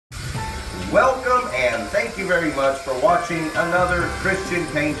Welcome and thank you very much for watching another Christian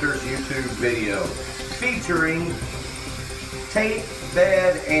Painters YouTube video featuring tape,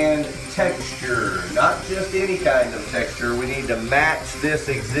 bed, and texture. Not just any kind of texture. We need to match this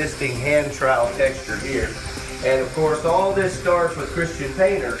existing hand trowel texture here. And of course, all this starts with Christian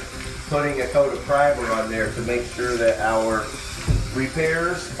Painters putting a coat of primer on there to make sure that our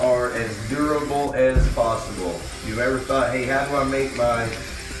repairs are as durable as possible. You've ever thought, hey, how do I make my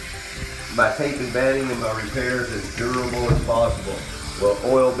tape and bedding and my repairs as durable as possible? Well,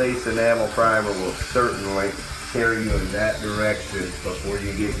 oil-based enamel primer will certainly carry you in that direction before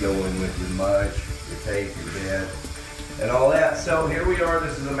you get going with your mud, your tape, your bed, and all that. So here we are.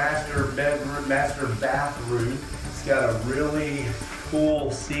 This is a master bedroom, master bathroom. It's got a really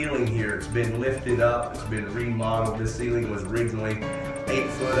cool ceiling here. It's been lifted up. It's been remodeled. This ceiling was originally 8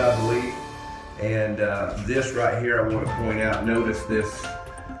 foot, I believe. And this right here, I want to point out, notice this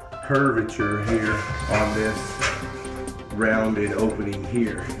curvature here on this rounded opening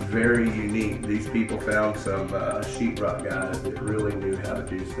here. Very unique. These people found some sheetrock guys that really knew how to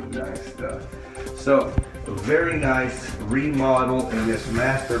do some nice stuff. So a very nice remodel in this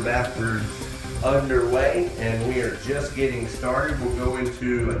master bathroom underway, and we are just getting started. We'll go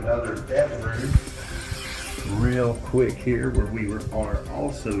into another bedroom real quick here where we are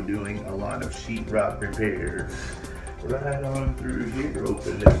also doing a lot of sheetrock repairs. Right on through here,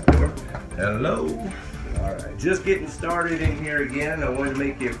 open this door. Hello. All right, just getting started in here again. I wanted to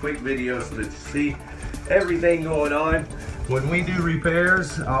make you a quick video so that you see everything going on. When we do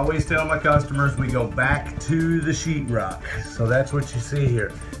repairs, I always tell my customers we go back to the sheetrock. So that's what you see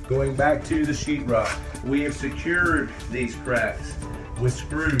here. Going back to the sheetrock. We have secured these cracks with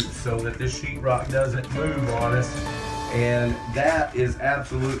screws so that this sheetrock doesn't move on us. And that is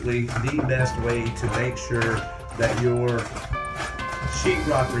absolutely the best way to make sure that your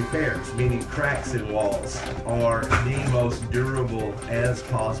sheetrock repairs, meaning cracks in walls, are the most durable as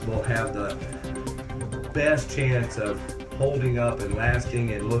possible, have the best chance of holding up and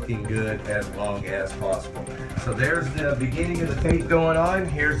lasting and looking good as long as possible. So there's the beginning of the tape going on.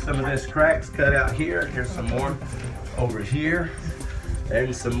 Here's some of this cracks cut out here. Here's some more over here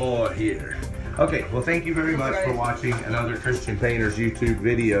and some more here. Okay, well, thank you very much for watching another Christian Painters YouTube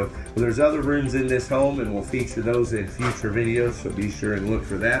video. Well, there's other rooms in this home, and we'll feature those in future videos, so be sure and look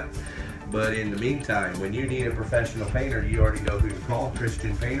for that. But in the meantime, when you need a professional painter, you already know who to call,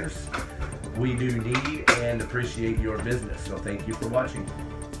 Christian Painters. We do need and appreciate your business, so thank you for watching.